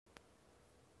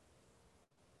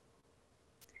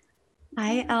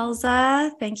Hi,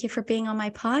 Elza. Thank you for being on my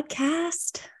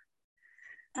podcast.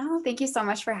 Oh, thank you so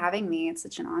much for having me. It's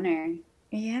such an honor.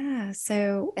 Yeah,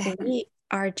 so we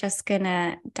are just going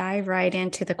to dive right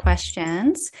into the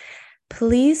questions.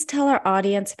 Please tell our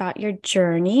audience about your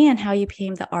journey and how you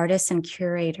became the artist and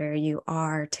curator you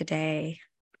are today.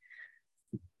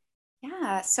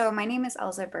 Yeah, so my name is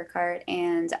Elza Burkart,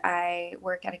 and I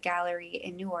work at a gallery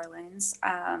in New Orleans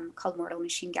called Mortal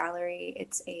Machine Gallery.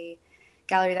 It's a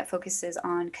gallery that focuses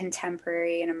on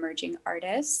contemporary and emerging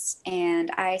artists.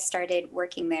 And I started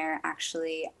working there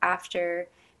actually after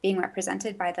being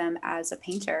represented by them as a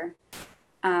painter.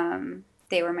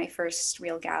 They were my first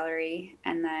real gallery,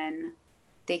 and then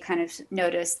they kind of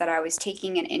noticed that I was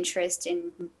taking an interest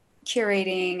in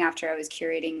curating after I was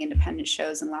curating independent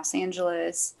shows in Los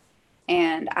Angeles.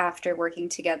 And after working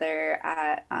together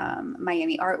at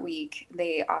Miami Art Week,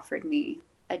 they offered me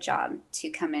a job to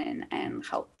come in and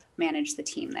help manage the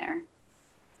team there.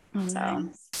 Oh, So,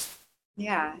 nice.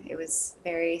 yeah, it was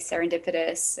very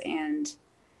serendipitous and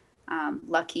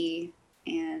lucky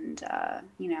and,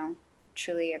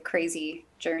 truly a crazy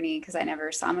journey because I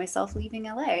never saw myself leaving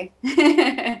LA.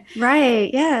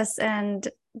 Right, yes. And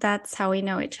that's how we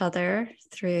know each other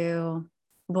through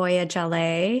Voyage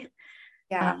LA.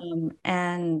 Yeah.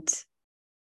 And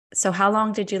so how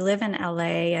long did you live in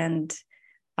LA and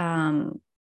um,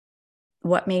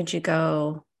 what made you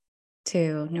go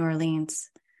to New Orleans?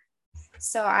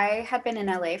 So I had been in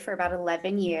LA for about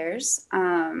 11 years.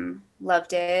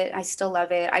 Loved it. I still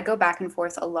love it. I go back and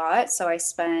forth a lot.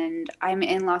 I'm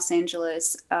in Los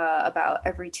Angeles about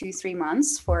every 2, 3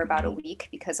 months for about a Okay. week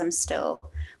because I'm still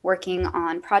working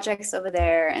on projects over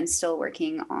there and still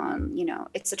working on,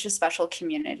 it's such a special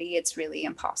community. It's really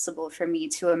impossible for me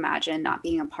to imagine not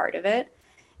being a part of it.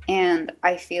 And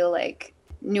I feel like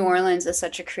New Orleans is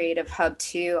such a creative hub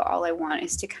too. All I want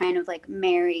is to kind of like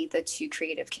marry the two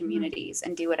creative Mhm. communities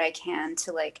and do what I can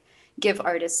to like give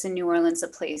artists in New Orleans a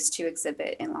place to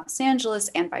exhibit in Los Angeles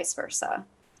and vice versa.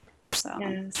 So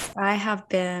Yes, I have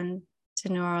been to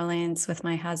New Orleans with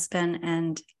my husband,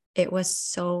 and it was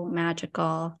so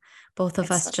magical. Both of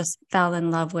it's us such just fell in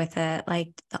love with it,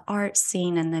 like the art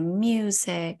scene and the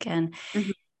music, and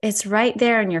Mhm. it's right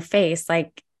there in your face,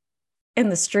 like in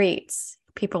the streets,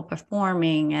 people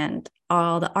performing and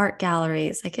all the art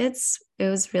galleries. It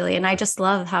was really, and I just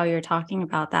love how you're talking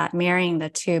about that, marrying the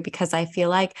two, because I feel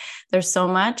like there's so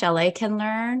much LA can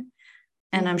learn,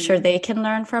 and I'm sure Mhm. they can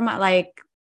learn from it. Like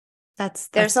There's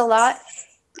that's a lot.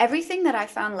 Everything that I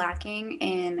found lacking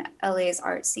in LA's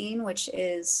art scene, which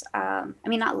is, I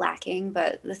mean, not lacking,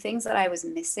 but the things that I was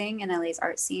missing in LA's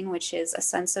art scene, which is a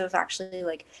sense of actually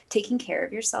like taking care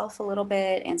of yourself a little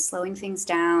bit and slowing things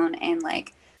down and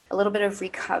like a little bit of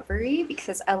recovery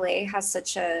because LA has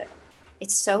such a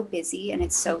it's so busy and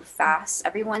it's so fast.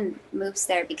 Everyone moves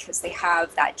there because they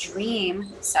have that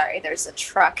dream. Sorry, there's a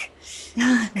truck.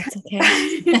 That's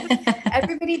okay.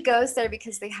 Everybody goes there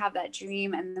because they have that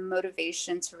dream and the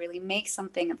motivation to really make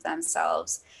something of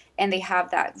themselves. And they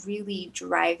have that really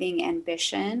driving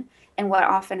ambition. And what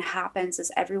often happens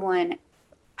is everyone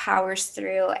powers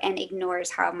through and ignores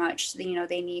how much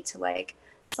they need to like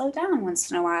slow down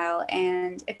once in a while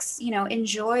and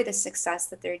enjoy the success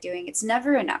that they're doing. It's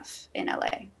never enough in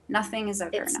LA. Nothing is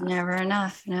ever It's enough. never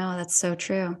enough. No, that's so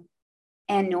true.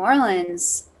 And New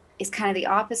Orleans is kind of the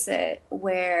opposite,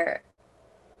 where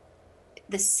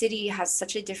the city has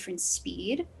such a different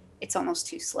speed, it's almost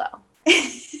too slow.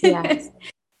 Yes.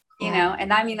 Yeah.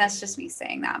 And I mean, that's just me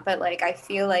saying that, but like, I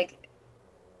feel like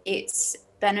it's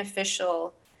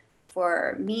beneficial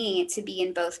for me to be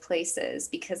in both places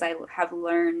because I have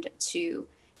learned to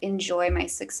enjoy my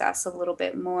success a little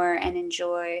bit more and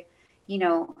enjoy,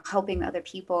 helping other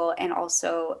people. And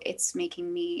also, it's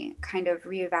making me kind of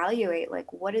reevaluate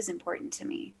like what is important to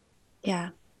me. Yeah.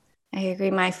 I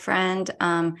agree. My friend,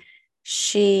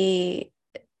 she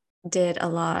did a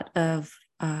lot of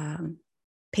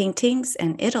paintings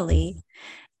in Italy,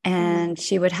 Mm-hmm. and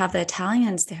she would have the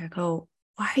Italians there go,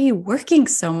 "Why are you working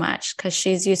so much?" Because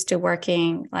she's used to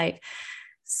working like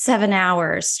 7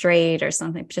 hours straight or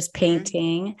something, just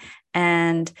painting.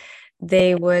 And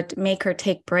they would make her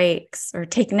take breaks or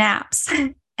take naps.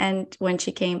 And when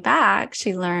she came back,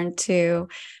 she learned to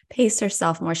pace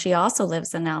herself more. She also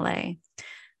lives in LA.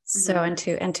 So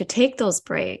Mm-hmm. and to take those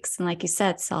breaks, and like you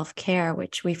said, self-care,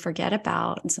 which we forget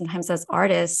about. And sometimes as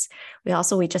artists,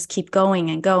 we just keep going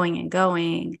and going and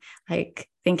going, like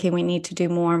thinking we need to do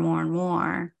more and more and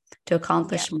more to Yeah.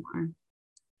 accomplish more.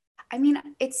 I mean,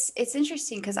 it's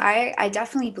interesting because I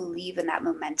definitely believe in that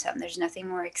momentum. There's nothing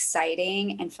more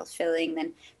exciting and fulfilling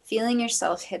than feeling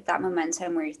yourself hit that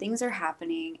momentum where things are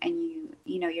happening and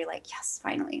you're like, yes,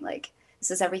 finally, like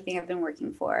this is everything I've been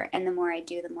working for. And the more I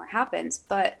do, the more happens.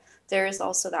 But there is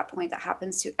also that point that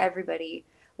happens to everybody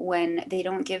when they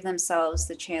don't give themselves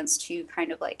the chance to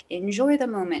kind of like enjoy the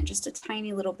moment just a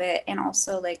tiny little bit and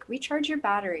also like recharge your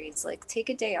batteries, like take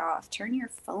a day off, turn your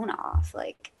phone off,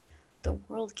 like the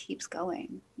world keeps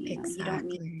going.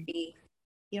 Exactly.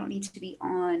 You don't need to be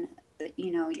on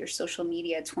your social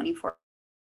media 24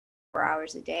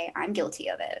 hours a day. I'm guilty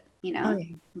of it, Oh, yeah.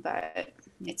 but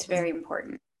Me it's too. very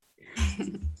important.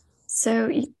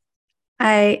 So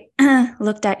I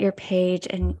looked at your page,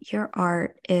 and your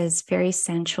art is very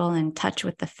sensual and in touch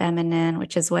with the feminine,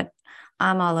 which is what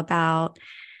I'm all about.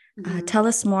 Mm-hmm. Tell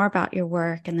us more about your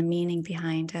work and the meaning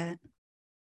behind it.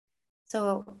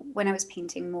 So when I was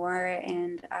painting more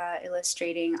and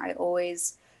illustrating, I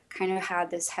always kind of had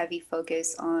this heavy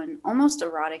focus on almost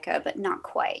erotica, but not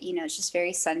quite. It's just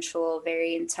very sensual,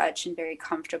 very in touch, and very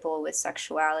comfortable with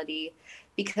sexuality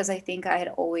because I think I had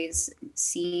always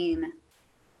seen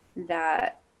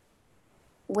that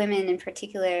women in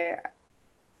particular,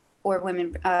 or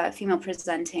women, female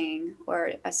presenting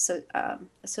or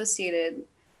associated,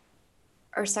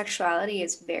 our sexuality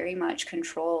is very much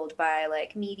controlled by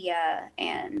like media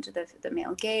and the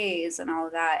male gaze and all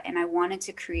of that. And I wanted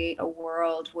to create a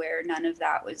world where none of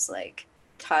that was like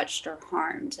touched or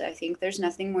harmed. I think there's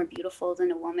nothing more beautiful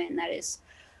than a woman that is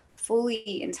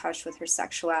fully in touch with her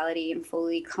sexuality and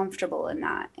fully comfortable in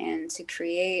that. And to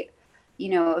create,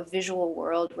 a visual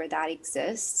world where that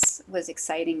exists was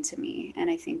exciting to me. And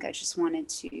I think I just wanted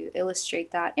to illustrate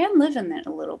that and live in it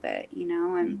a little bit,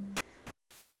 and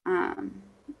um,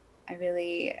 I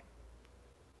really,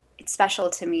 it's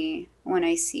special to me when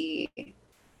I see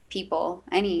people,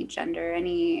 any gender,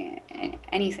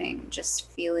 anything,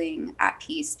 just feeling at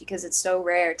peace because it's so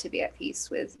rare to be at peace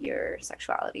with your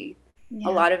sexuality. A Yeah.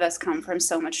 lot of us come from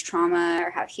so much trauma or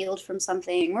have healed from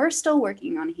something. We're still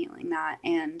working on healing that,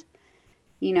 and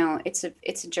it's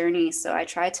a journey. So I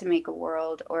try to make a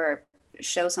world or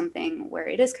show something where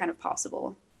it is kind of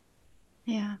possible.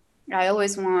 Yeah. I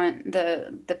always want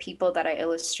the people that I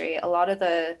illustrate. A lot of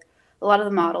the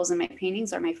models in my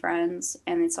paintings are my friends,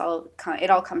 and it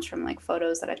all comes from like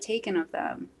photos that I've taken of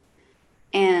them.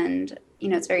 And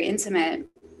it's very intimate,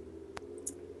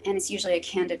 and it's usually a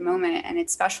candid moment, and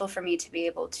it's special for me to be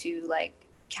able to like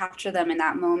capture them in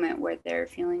that moment where they're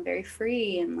feeling very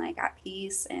free and like at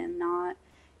peace and not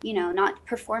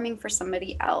performing for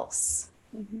somebody else.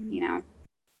 Mhm. You know.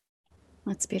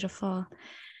 That's beautiful.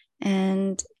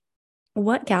 And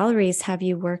what galleries have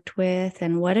you worked with,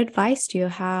 and what advice do you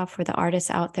have for the artists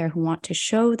out there who want to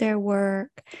show their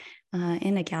work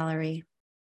in a gallery?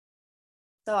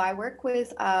 So I've worked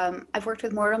with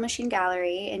Mortal Machine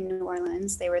Gallery in New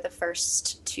Orleans. They were the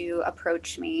first to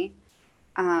approach me.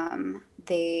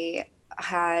 They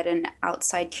had an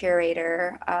outside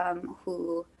curator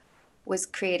who was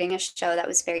creating a show that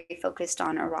was very focused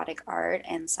on erotic art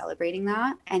and celebrating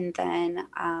that. And then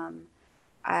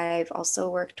I've also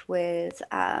worked with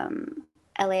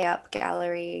LA Up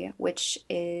Gallery, which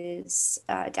is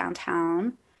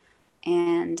downtown,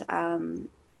 and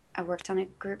I worked on a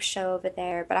group show over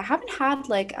there, but I haven't had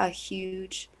like a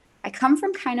huge. I come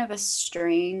from kind of a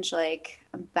strange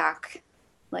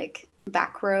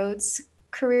back roads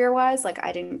career wise. Like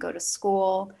I didn't go to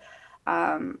school.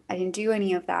 I didn't do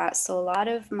any of that. So a lot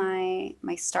of my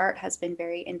start has been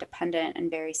very independent and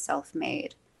very self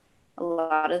made. A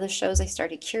lot of the shows I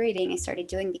started curating, I started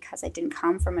doing because I didn't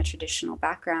come from a traditional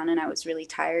background, and I was really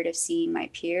tired of seeing my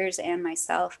peers and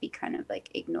myself be kind of like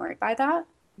ignored by that.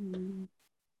 Mm.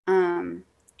 Um,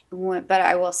 but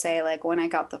I will say, like, when I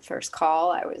got the first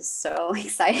call, I was so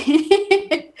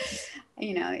excited.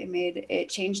 It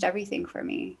changed everything for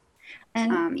me.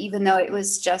 And Even though it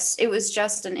was just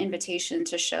an invitation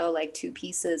to show like two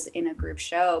pieces in a group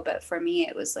show, but for me,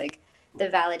 it was like the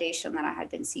validation that I had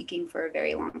been seeking for a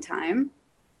very long time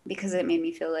because it made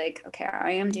me feel like, okay,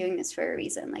 I am doing this for a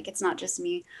reason. Like, it's not just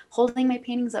me holding my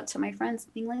paintings up to my friends,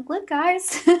 being like, look,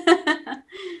 guys.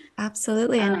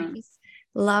 absolutely. And I um, just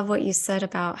love what you said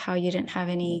about how you didn't have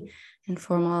any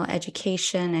informal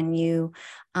education, and you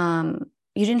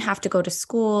didn't have to go to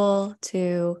school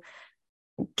to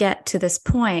get to this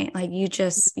point. Like you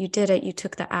did it, you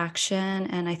took the action.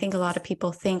 And I think a lot of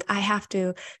people think I have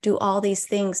to do all these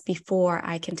things before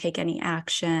I can take any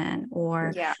action,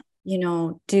 or yeah.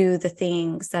 do the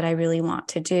things that I really want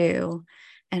to do.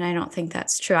 And I don't think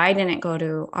that's true. I didn't go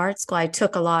to art school. I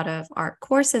took a lot of art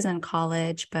courses in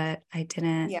college, but I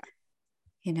didn't, Yeah.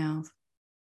 you know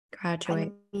I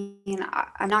graduate. mean,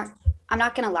 I'm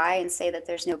not going to lie and say that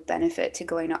there's no benefit to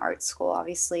going to art school.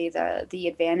 Obviously, the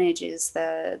advantage is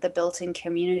the built-in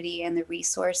community and the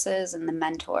resources and the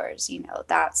mentors.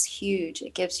 That's huge.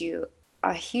 It gives you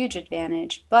a huge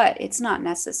advantage, but it's not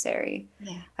necessary.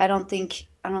 Yeah. I don't think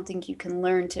you can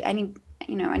learn to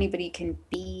anybody can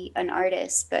be an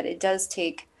artist, but it does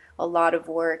take a lot of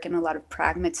work and a lot of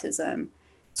pragmatism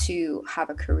to have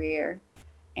a career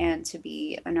and to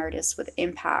be an artist with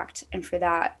impact. And for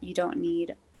that, you don't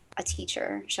need a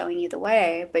teacher showing you the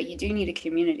way, but you do need a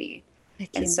community.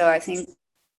 And so I think,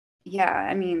 yeah,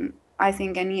 I mean, I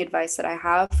think any advice that I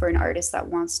have for an artist that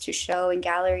wants to show in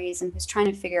galleries and who's trying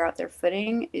to figure out their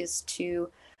footing is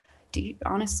to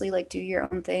honestly, like, do your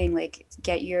own thing. Like,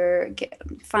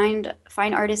 find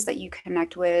artists that you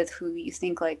connect with, who you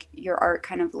think like your art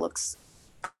kind of looks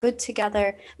good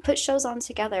together, put shows on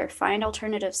together, find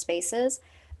alternative spaces.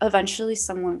 Eventually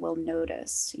someone will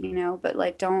notice, but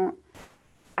like, don't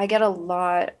I get a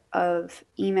lot of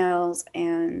emails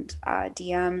and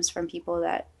DMs from people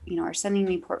that are sending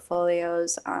me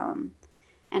portfolios, and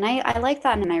I like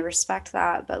that and I respect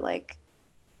that, but like,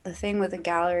 the thing with a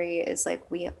gallery is like,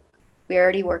 we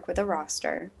already work with a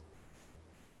roster.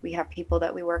 We have people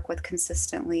that we work with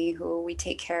consistently who we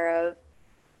take care of.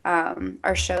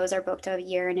 Our shows are booked a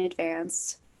year in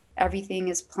advance. Everything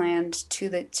is planned to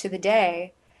the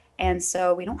day, and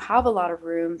so we don't have a lot of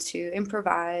room to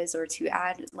improvise or to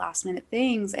add last minute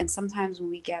things. And sometimes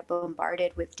when we get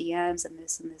bombarded with DMs and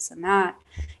this and this and that,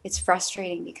 it's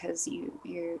frustrating because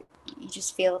you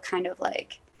just feel kind of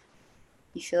like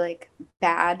you feel like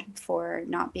bad for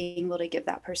not being able to give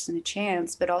that person a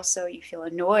chance, but also you feel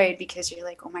annoyed because you're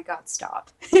like, oh my God, stop.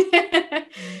 Yes,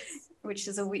 Which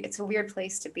is it's a weird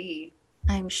place to be.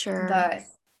 I'm sure.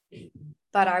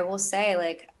 But I will say,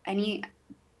 like,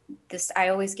 I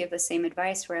always give the same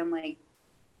advice where I'm like,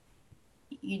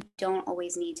 you don't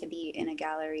always need to be in a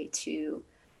gallery to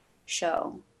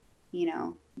show.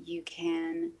 You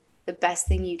can, the best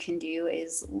thing you can do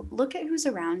is look at who's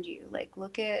around you. Like,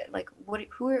 look at like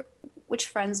which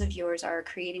friends of yours are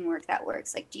creating work that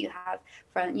works. Like, do you have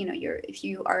if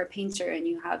you are a painter and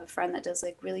you have a friend that does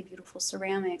like really beautiful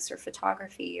ceramics or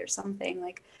photography or something,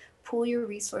 like, pull your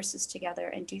resources together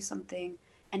and do something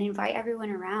and invite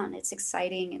everyone around. It's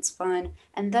exciting, it's fun.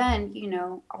 And then,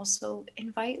 also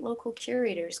invite local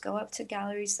curators. Go up to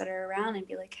galleries that are around and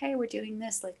be like, hey, we're doing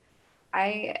this. Like,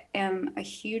 I am a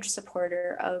huge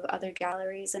supporter of other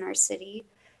galleries in our city.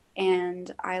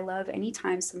 And I love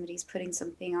anytime somebody's putting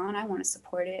something on, I want to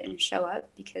support it and show up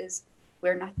because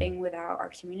we're nothing without our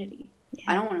community.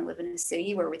 I Yeah. don't want to live in a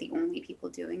city where we're the only people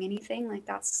doing anything. Like,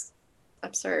 that's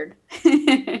absurd.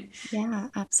 Yeah,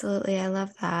 absolutely. I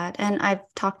love that. And I've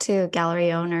talked to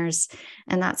gallery owners,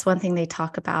 and that's one thing they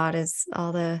talk about is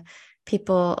all the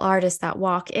people, artists that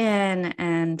walk in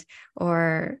and,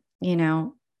 or,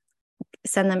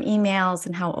 send them emails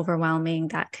and how overwhelming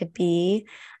that could be.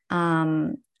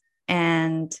 Um,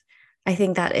 and I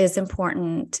think that is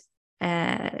important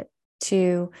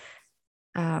to,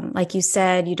 like you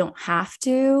said, you don't have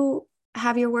to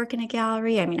have your work in a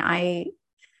gallery. I mean,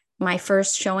 my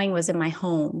first showing was in my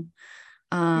home.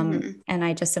 Hmm. And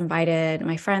I just invited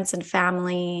my friends and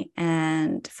family.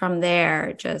 And from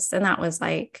there, and that was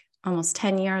like almost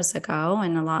 10 years ago,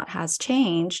 and a lot has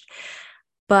changed.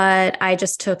 But I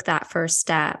just took that first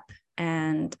step,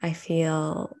 and I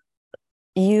feel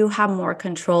you have more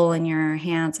control in your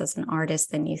hands as an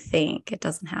artist than you think. It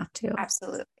doesn't have to.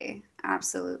 Absolutely.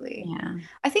 Absolutely. Yeah.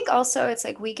 I think also it's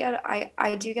like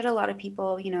I do get a lot of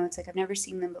people, it's like I've never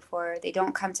seen them before. They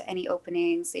don't come to any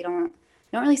openings. They don't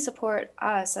really support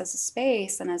us as a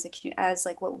space and as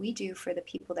like what we do for the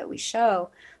people that we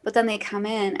show. But then they come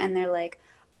in and they're like,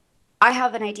 I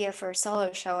have an idea for a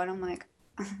solo show. And I'm like,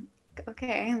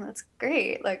 okay, that's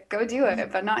great. Like, go do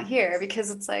it, but not here, because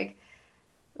it's like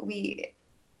we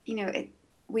you know it,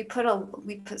 we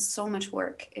put so much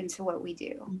work into what we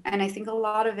do, and I think a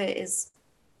lot of it is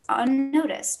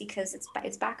unnoticed because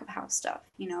it's back of house stuff.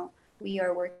 We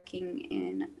are working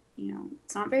in,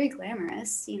 it's not very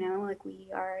glamorous. Like, we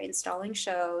are installing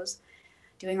shows,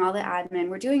 doing all the admin,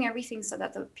 we're doing everything so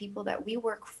that the people that we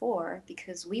work for,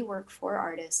 because we work for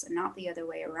artists and not the other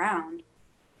way around,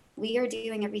 we are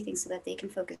doing everything so that they can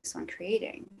focus on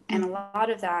creating. And a lot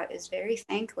of that is very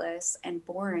thankless and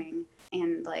boring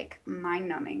and like mind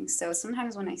numbing. So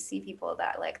sometimes when I see people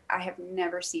that like I have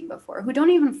never seen before, who don't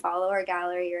even follow our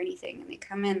gallery or anything, and they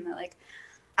come in, they're like,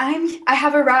 I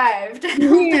have arrived. And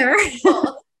I'm like, Here.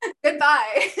 cool.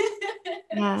 Goodbye.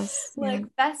 Yes. Yeah.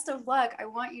 Like, best of luck. I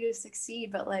want you to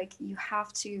succeed, but like, you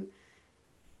have to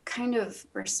kind of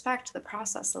respect the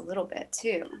process a little bit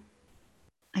too.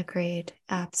 Agreed.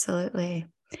 Absolutely.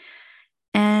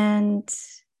 And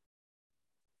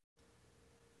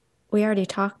we already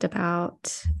talked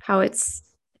about how it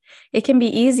can be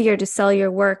easier to sell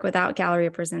your work without gallery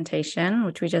representation,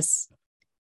 which we just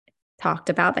talked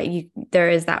about, that there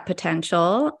is that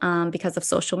potential because of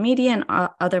social media and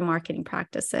other marketing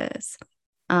practices.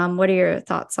 What are your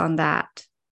thoughts on that?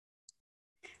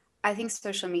 I think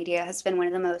social media has been one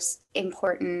of the most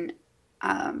important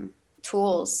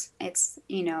tools. It's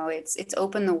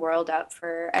opened the world up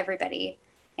for everybody,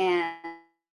 and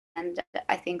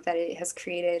I think that it has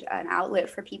created an outlet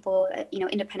for people,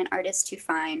 independent artists to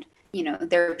find,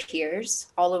 their peers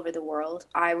all over the world.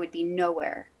 I would be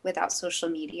nowhere without social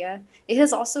media. It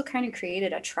has also kind of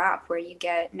created a trap where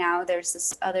there's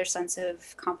this other sense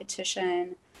of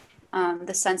competition,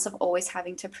 the sense of always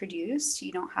having to produce.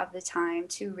 You don't have the time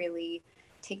to really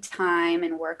take time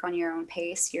and work on your own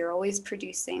pace. You're always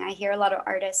producing. I hear a lot of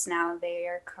artists now, they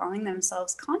are calling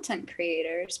themselves content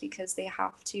creators because they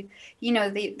have to,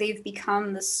 they've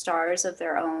become the stars of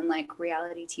their own like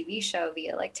reality TV show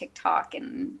via like TikTok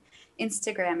and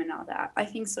Instagram and all that. I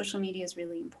think social media is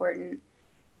really important.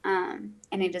 And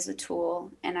it is a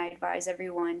tool, and I advise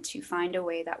everyone to find a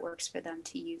way that works for them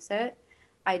to use it.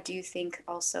 I do think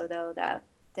also, though, that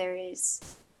there is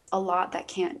a lot that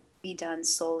can't be done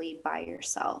solely by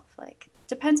yourself. Like,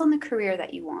 depends on the career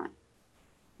that you want.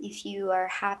 If you are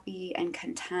happy and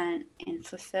content and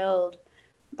fulfilled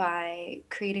by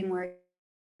creating work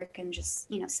and just,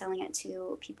 selling it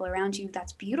to people around you,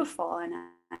 that's beautiful. And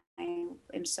I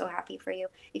am so happy for you.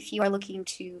 If you are looking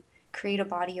to create a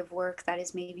body of work that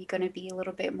is maybe going to be a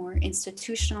little bit more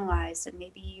institutionalized, and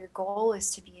maybe your goal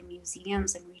is to be in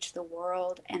museums and reach the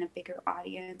world and a bigger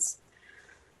audience,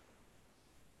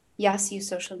 yes, use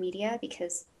social media,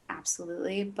 because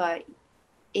absolutely, but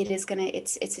it's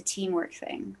a teamwork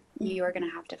thing. You are going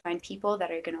to have to find people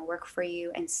that are going to work for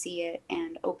you and see it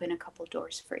and open a couple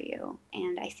doors for you.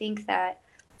 And I think that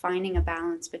finding a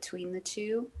balance between the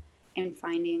two and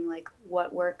finding like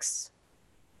what works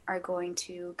are going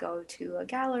to go to a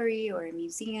gallery or a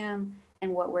museum,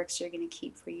 and what works you're going to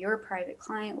keep for your private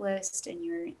client list and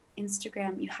your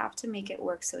Instagram. You have to make it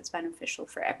work so it's beneficial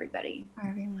for everybody. For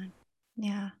everyone.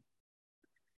 Yeah.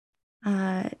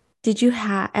 Did you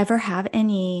ever have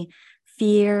any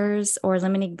fears or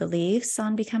limiting beliefs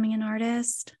on becoming an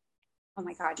artist? Oh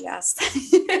my God, yes.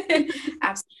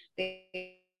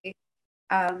 Absolutely.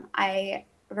 I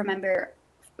remember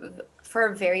for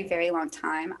a very, very long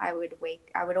time, I would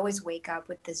always wake up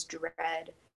with this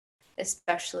dread,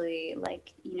 especially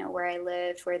like, where I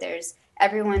lived, where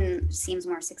everyone seems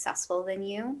more successful than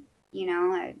you,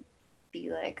 I'd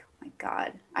be like, oh my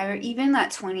God. Even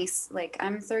at 20, like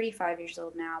I'm 35 years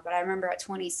old now, but I remember at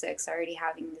 26 already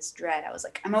having this dread. I was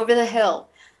like, I'm over the hill.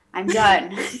 I'm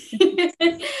done.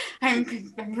 I'm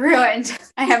ruined.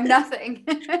 I have nothing.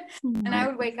 And I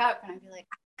would wake up and I'd be like,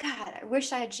 God, I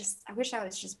wish I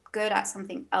was just good at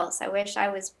something else. I wish I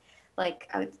was like,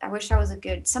 I wish I was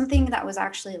something that was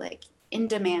actually like in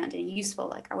demand and useful.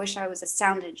 Like, I wish I was a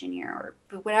sound engineer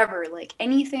or whatever, like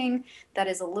anything that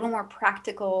is a little more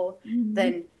practical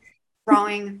than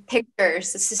drawing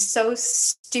pictures. This is so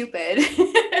stupid.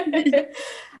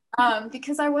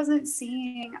 Because I wasn't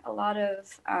seeing a lot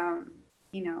of,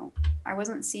 I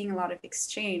wasn't seeing a lot of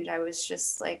exchange. I was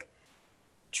just like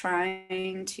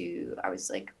I was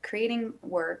like creating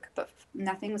work, but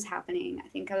nothing was happening. I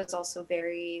think I was also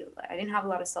I didn't have a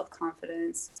lot of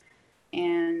self-confidence,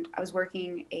 and I was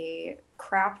working a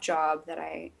crap job that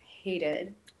I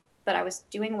hated, but I was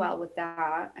doing well with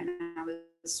that. And I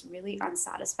was really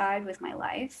unsatisfied with my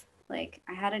life. Like,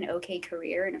 I had an okay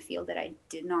career in a field that I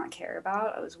did not care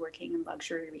about. I was working in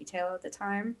luxury retail at the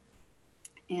time.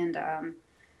 And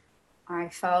I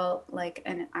felt like,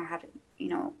 and I had,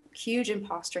 huge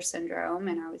imposter syndrome.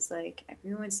 And I was like,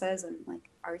 everyone says I'm like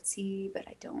artsy, but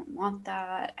I don't want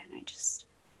that. And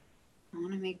I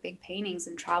want to make big paintings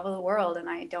and travel the world. And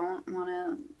I don't want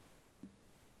to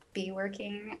be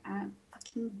working at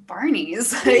fucking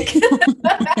Barney's. Like,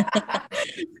 I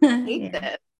hate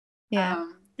this. Yeah.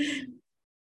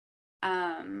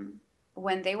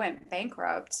 When they went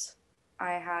bankrupt,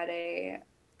 I had a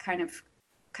kind of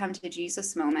come to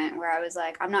Jesus moment where I was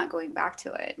like, I'm not going back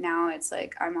to it. Now it's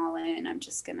like, I'm all in. I'm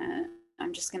just gonna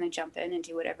jump in and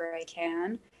do whatever I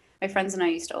can. My friends and I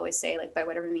used to always say, like, by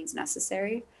whatever means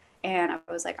necessary. And I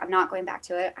was like, I'm not going back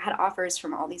to it. I had offers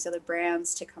from all these other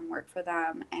brands to come work for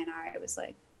them. And I was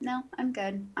like, no, I'm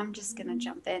good. I'm just gonna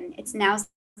jump in. It's now's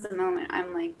the moment.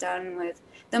 I'm like done with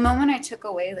the moment I took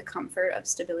away the comfort of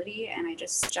stability and I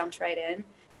just jumped right in.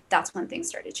 That's when things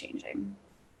started changing.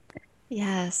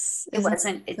 Yes. It Isn't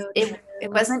wasn't that it, so it it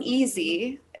true? wasn't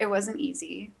easy. It wasn't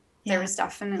easy. There Yeah. was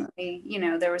definitely,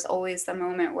 there was always the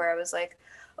moment where I was like,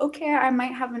 okay, I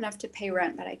might have enough to pay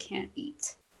rent, but I can't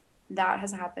eat. That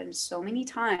has happened so many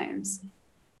times.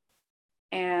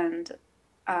 And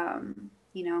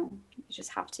you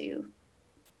just have to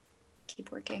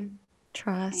keep working.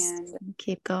 Trust And and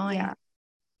keep yeah. going.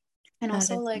 And That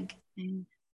also is like, amazing.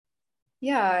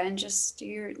 yeah, and just do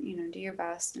your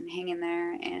best and hang in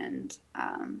there. And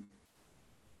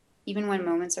even when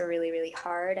moments are really, really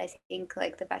hard, I think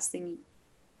like the best thing,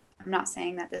 I'm not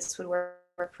saying that this would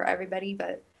work for everybody,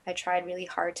 but I tried really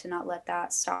hard to not let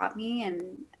that stop me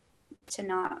and to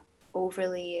not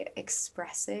overly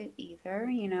express it either,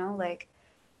 like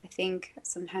I think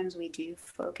sometimes we do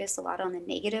focus a lot on the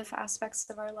negative aspects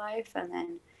of our life, and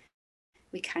then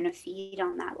we kind of feed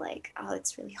on that, like, oh,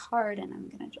 it's really hard, and I'm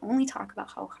going to only talk about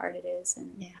how hard it is.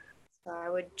 And Yeah. so I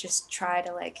would just try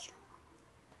to, like,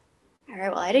 all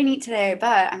right, well, I didn't eat today,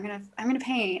 but I'm gonna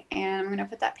paint, and I'm gonna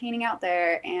put that painting out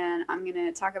there, and I'm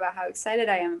gonna talk about how excited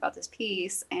I am about this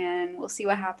piece, and we'll see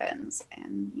what happens.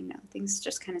 And things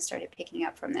just kind of started picking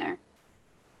up from there.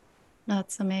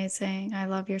 That's amazing. I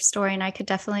love your story. And I could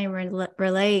definitely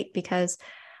relate because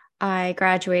I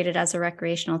graduated as a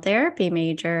recreational therapy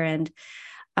major, and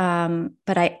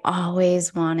but I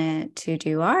always wanted to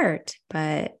do art.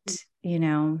 But,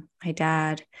 my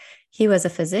dad, he was a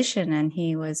physician and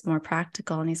he was more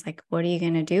practical. And he's like, what are you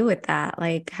going to do with that?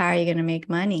 Like, how are you going to make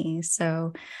money?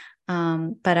 So,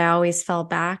 but I always fell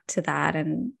back to that.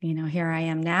 And, here I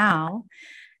am now.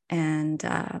 And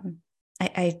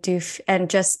I do.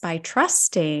 And just by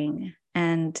trusting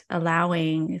and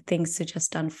allowing things to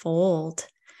just unfold,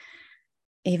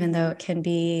 even though Mm-hmm. it can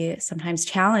be sometimes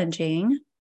challenging,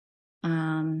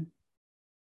 um,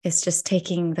 it's just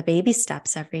taking the baby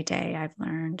steps every day, I've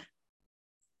learned.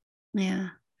 Yeah,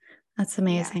 that's Yeah.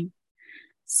 amazing.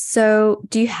 So,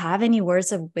 do you have any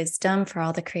words of wisdom for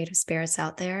all the creative spirits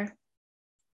out there?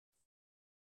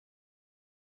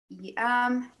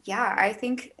 Yeah, I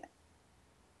think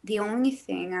the only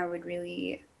thing I would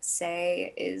really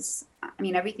say is, I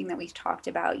mean, everything that we've talked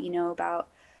about, about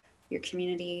your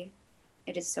community,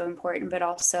 it is so important, but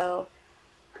also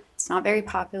it's not very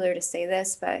popular to say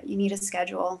this, but you need a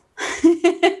schedule.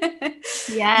 You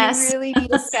Yes. really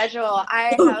need a schedule.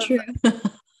 So true.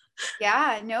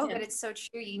 Yeah, no, Yeah. but it's so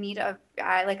true. You need I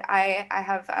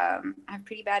have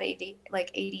pretty bad AD,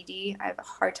 like ADD. I have a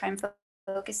hard time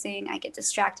focusing. I get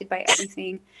distracted by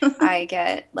everything. I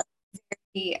get like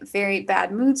very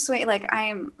bad mood swing. Like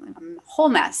I'm a whole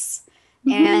mess.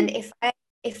 And Mhm.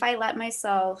 if I let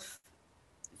myself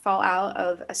fall out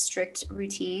of a strict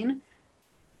routine,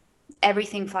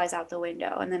 everything flies out the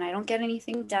window, and then I don't get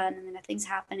anything done, and then nothing's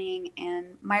happening,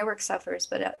 and my work suffers,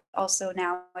 but also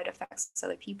now it affects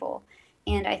other people.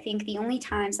 And I think the only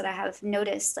times that I have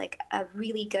noticed like a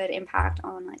really good impact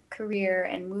on like career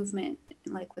and movement,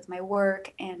 like with my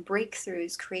work and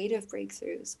breakthroughs, creative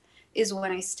breakthroughs, is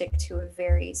when I stick to a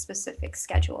very specific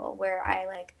schedule where I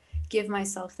like give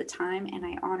myself the time and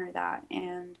I honor that.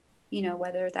 And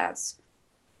whether that's,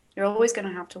 you're always going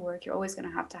to have to work, you're always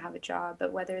going to have a job,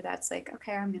 but whether that's like,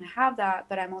 okay, I'm going to have that,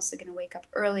 but I'm also going to wake up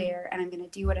earlier and I'm going to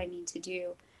do what I need to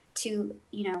do to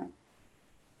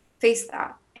face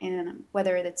that. And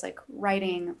whether it's like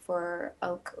writing for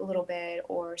a little bit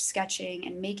or sketching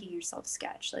and making yourself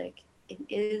sketch, like it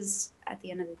is, at the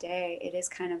end of the day, it is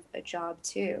kind of a job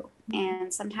too.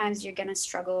 And sometimes you're going to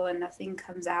struggle and nothing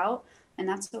comes out, and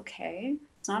that's okay.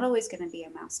 It's not always going to be a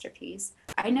masterpiece.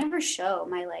 I never show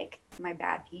my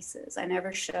bad pieces. I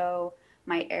never show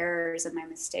my errors and my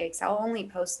mistakes. I'll only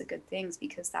post the good things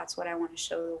because that's what I want to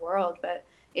show the world. But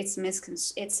it's a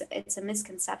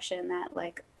misconception that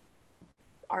like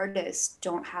artists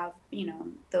don't have,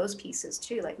 those pieces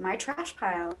too. Like my trash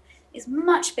pile is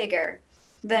much bigger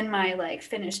than my like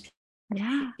finished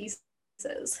Yeah, pieces.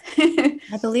 I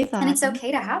believe And that. it's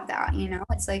okay to have that,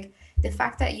 It's like the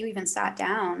fact that you even sat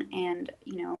down and,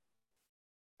 yeah,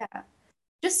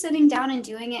 just sitting down and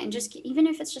doing it, and just even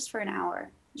if it's just for an hour,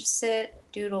 just sit,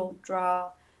 doodle, draw,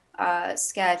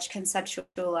 sketch,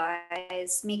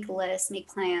 conceptualize, make lists, make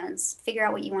plans, figure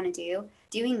out what you want to do.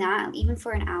 Doing that even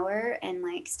for an hour and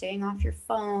like staying off your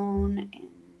phone and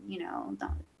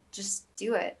just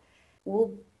do it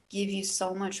will give you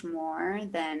so much more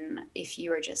than if you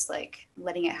were just like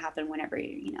letting it happen whenever like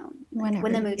when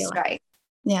Whenever the you mood feel like, strikes.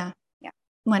 yeah, Yeah,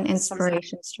 when because sometimes,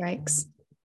 inspiration strikes.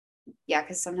 yeah,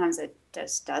 because sometimes it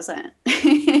just doesn't.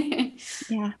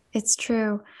 Yeah, it's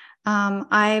true.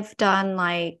 I've done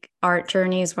like art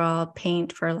journeys where I'll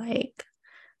paint for like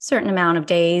certain amount of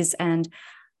days, and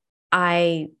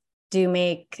I do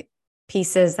make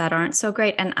pieces that aren't so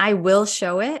great. And I will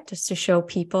show it just to show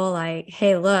people like,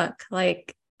 hey, look,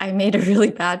 like I made a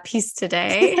really bad piece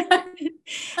today.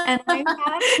 And I've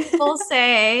had people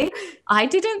say, I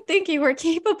didn't think you were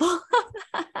capable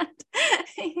of that.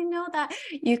 That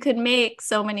you could make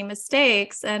so many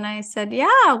mistakes. And I said,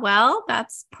 yeah, well,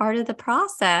 that's part of the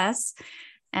process.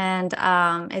 And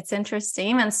it's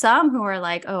interesting. And some who are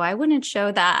like, oh, I wouldn't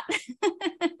show that.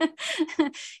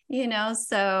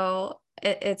 So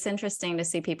it's interesting to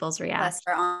see people's reaction.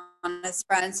 Bless our honest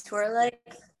friends who are like,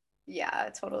 yeah,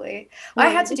 totally. I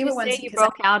What had to did do you it once say? You because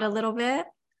broke out a little bit.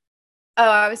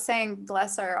 I was saying,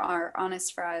 bless our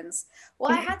honest friends.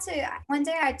 Well, I had to, one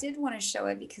day I did want to show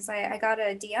it because I got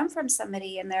a DM from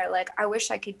somebody and they're like, I wish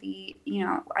I could be,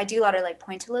 I do a lot of like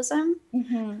pointillism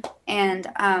Mm-hmm. and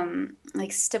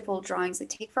like stipple drawings that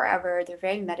take forever. They're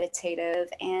very meditative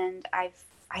and I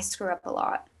screw up a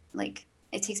lot. Like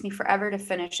it takes me forever to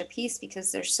finish a piece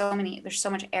because there's so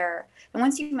much error. And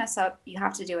once you mess up, you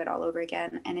have to do it all over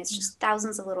again. And it's just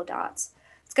thousands of little dots.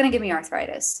 It's going to give me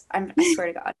arthritis. I swear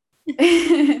to God.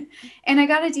 And I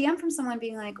got a DM from someone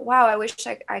being like, wow, I wish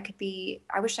I could be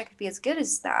as good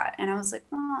as that. And I was like,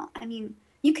 well, I mean,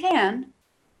 you can.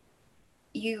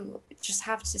 You just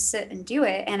have to sit and do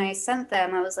it. And I sent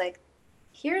them, I was like,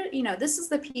 here, this is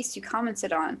the piece you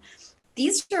commented on.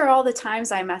 These are all the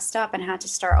times I messed up and had to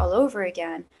start all over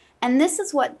again. And this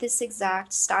is what this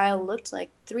exact style looked like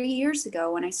 3 years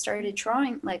ago when I started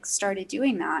drawing, like started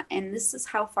doing that. And this is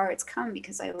how far it's come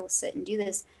because I will sit and do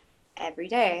this every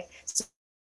day. So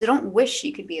don't wish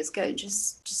you could be as good.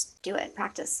 Just do it.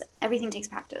 Practice. Everything takes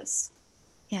practice.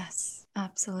 Yes,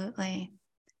 absolutely.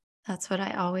 That's what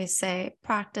I always say.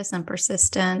 Practice and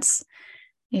persistence.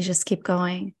 You just keep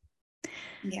going.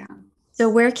 Yeah. So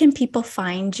where can people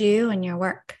find you and your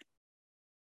work?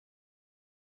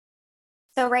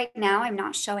 So right now I'm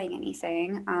not showing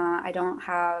anything.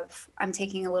 I'm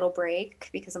taking a little break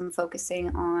because I'm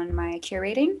focusing on my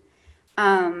curating.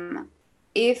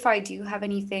 If I do have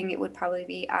anything, it would probably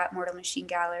be at Mortal Machine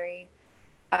Gallery.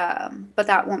 But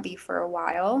that won't be for a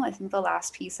while. I think the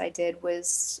last piece I did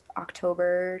was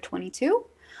October 22.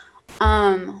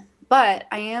 But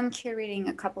I am curating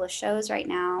a couple of shows right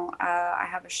now. I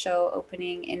have a show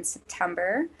opening in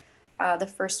September, the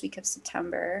first week of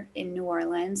September in New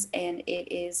Orleans, and it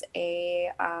is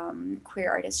a queer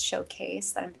artist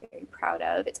showcase that I'm very proud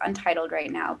of. It's untitled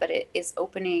right now, but it is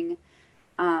opening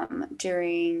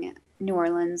during New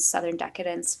Orleans Southern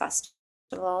Decadence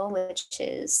Festival, which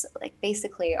is like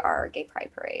basically our gay pride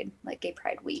parade, like gay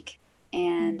pride week.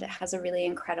 And it has a really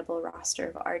incredible roster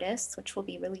of artists, which will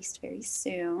be released very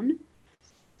soon.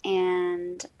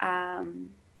 And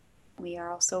we are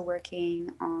also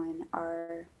working on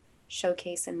our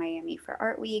showcase in Miami for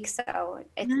Art Week. So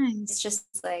it's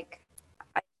just like,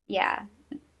 yeah,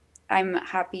 I'm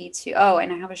happy to. Oh,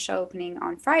 and I have a show opening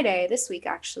on Friday this week,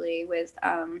 actually, with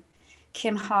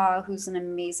Kim Ha, who's an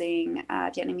amazing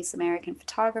Vietnamese American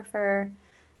photographer.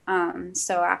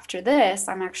 So after this,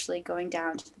 I'm actually going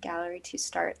down to the gallery to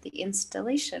start the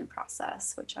installation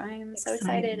process, which I'm so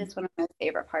excited. It's one of my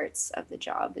favorite parts of the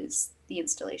job is the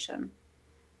installation.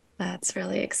 That's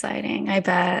really exciting. I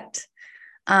bet.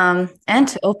 And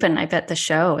to open, I bet the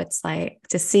show, it's like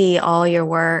to see all your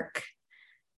work,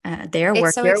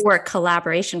 your work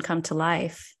collaboration come to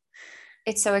life.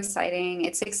 It's so exciting.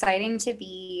 It's exciting to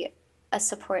be a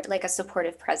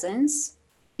supportive presence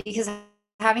because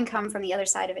having come from the other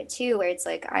side of it too, where it's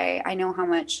like, I know how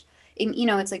much,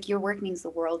 it's like your work means the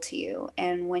world to you.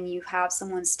 And when you have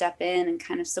someone step in and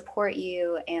kind of support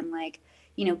you and like,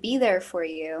 be there for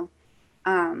you,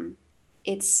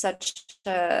 it's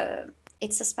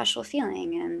it's a special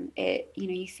feeling and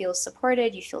you feel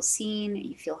supported, you feel seen,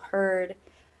 you feel heard.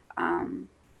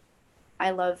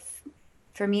 I love,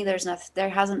 for me, there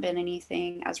hasn't been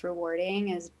anything as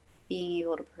rewarding as being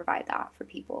able to provide that for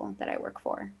people that I work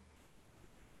for.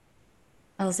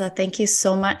 Elza, thank you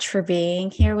so much for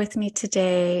being here with me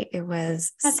today. It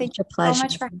was such a pleasure.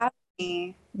 Thank you so much for having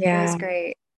me. Yeah. It was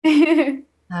great.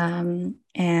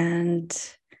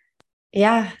 And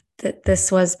yeah,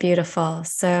 this was beautiful.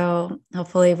 So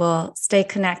hopefully we'll stay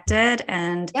connected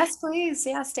and yes, please.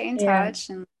 Yeah, stay in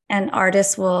touch. And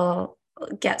artists will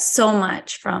get so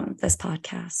much from this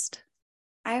podcast.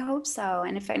 I hope so.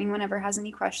 And if anyone ever has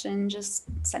any questions, just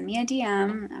send me a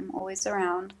DM. I'm always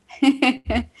around.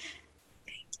 Thank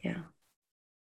you.